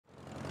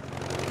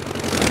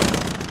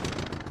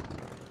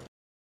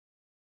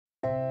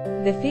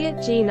The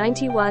Fiat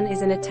G.91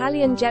 is an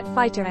Italian jet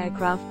fighter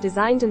aircraft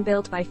designed and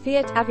built by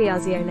Fiat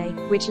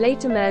Aviazione, which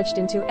later merged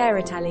into Air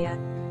Italia.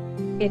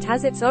 It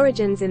has its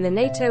origins in the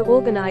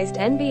NATO-organized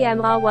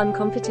NBMR-1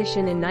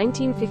 competition in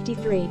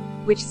 1953,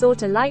 which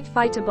sought a light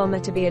fighter bomber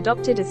to be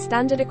adopted as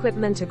standard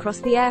equipment across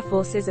the air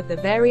forces of the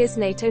various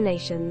NATO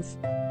nations.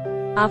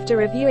 After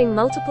reviewing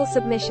multiple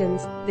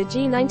submissions, the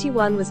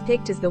G91 was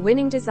picked as the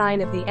winning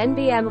design of the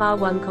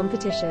NBMR-1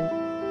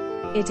 competition.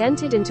 It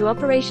entered into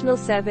operational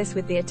service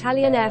with the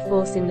Italian Air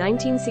Force in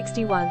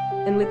 1961,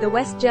 and with the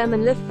West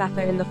German Luftwaffe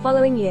in the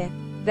following year.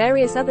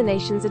 Various other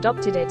nations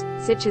adopted it,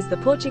 such as the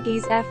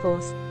Portuguese Air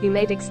Force, who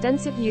made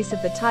extensive use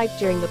of the type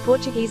during the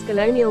Portuguese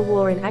colonial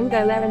war in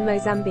Angola and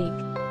Mozambique.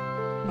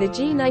 The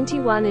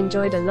G91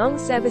 enjoyed a long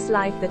service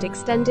life that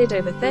extended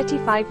over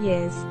 35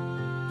 years.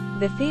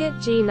 The Fiat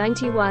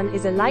G91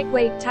 is a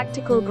lightweight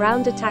tactical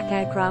ground attack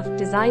aircraft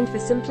designed for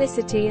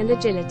simplicity and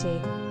agility.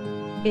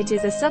 It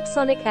is a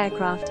subsonic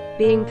aircraft,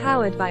 being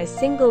powered by a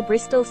single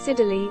Bristol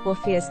Siddeley or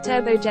Fiat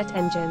turbojet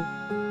engine.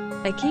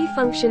 A key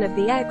function of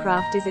the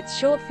aircraft is its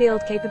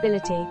short-field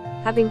capability,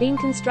 having been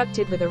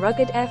constructed with a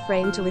rugged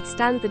airframe to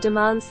withstand the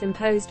demands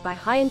imposed by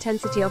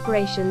high-intensity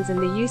operations and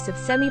the use of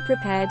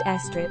semi-prepared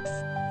airstrips.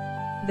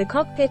 The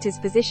cockpit is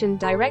positioned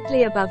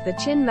directly above the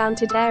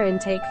chin-mounted air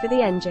intake for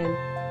the engine.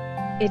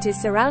 It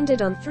is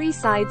surrounded on three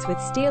sides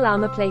with steel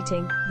armor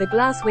plating. The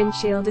glass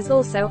windshield is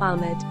also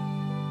armored.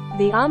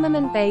 The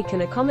armament bay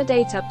can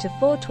accommodate up to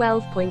 4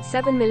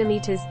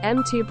 12.7mm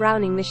M2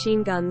 Browning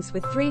machine guns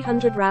with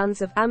 300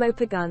 rounds of ammo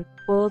per gun,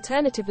 or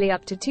alternatively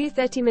up to 2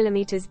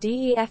 30mm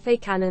DEFA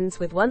cannons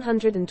with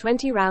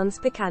 120 rounds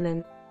per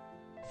cannon.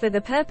 For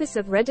the purpose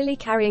of readily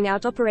carrying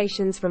out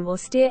operations from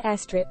austere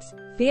airstrips,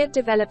 Fiat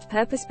developed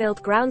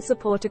purpose-built ground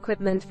support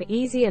equipment for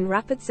easy and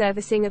rapid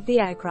servicing of the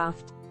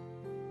aircraft.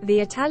 The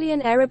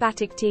Italian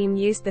aerobatic team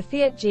used the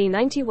Fiat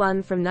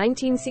G91 from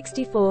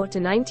 1964 to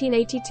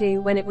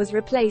 1982 when it was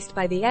replaced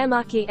by the Air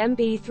Marquis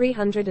MB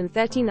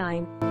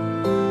 339.